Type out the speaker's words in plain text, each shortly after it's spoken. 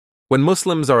When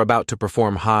Muslims are about to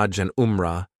perform Hajj and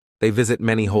Umrah, they visit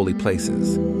many holy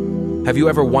places. Have you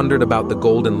ever wondered about the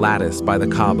golden lattice by the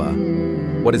Kaaba,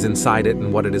 what is inside it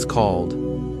and what it is called?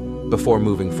 Before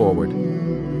moving forward,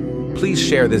 please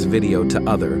share this video to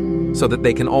others so that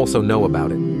they can also know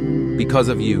about it. Because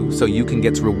of you, so you can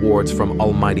get rewards from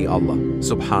Almighty Allah,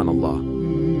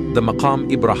 Subhanallah. The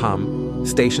MUKAM Ibrahim,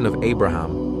 Station of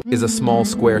Abraham, is a small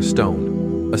square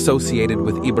stone associated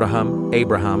with Ibrahim,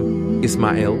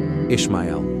 Ismail,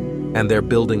 Ishmael, and their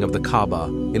building of the Kaaba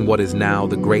in what is now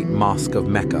the Great Mosque of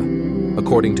Mecca.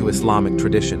 According to Islamic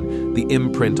tradition, the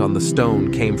imprint on the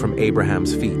stone came from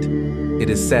Abraham's feet. It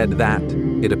is said that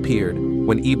it appeared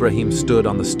when Ibrahim stood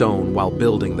on the stone while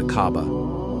building the Kaaba.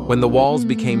 When the walls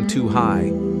became too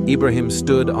high, Ibrahim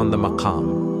stood on the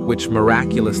maqam, which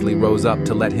miraculously rose up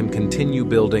to let him continue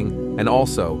building and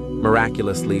also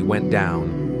miraculously went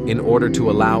down in order to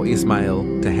allow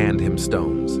Ismail to hand him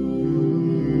stones.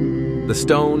 The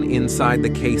stone inside the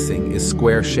casing is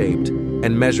square-shaped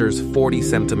and measures 40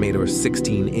 centimeters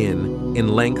 16 in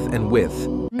length and width,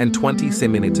 and 20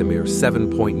 centimeters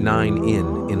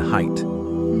 7.9 in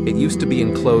height. It used to be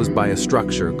enclosed by a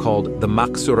structure called the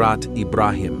Maksurat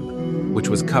Ibrahim, which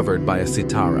was covered by a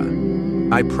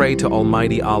sitara. I pray to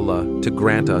Almighty Allah to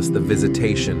grant us the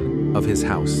visitation of His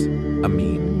house.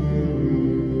 Ameen.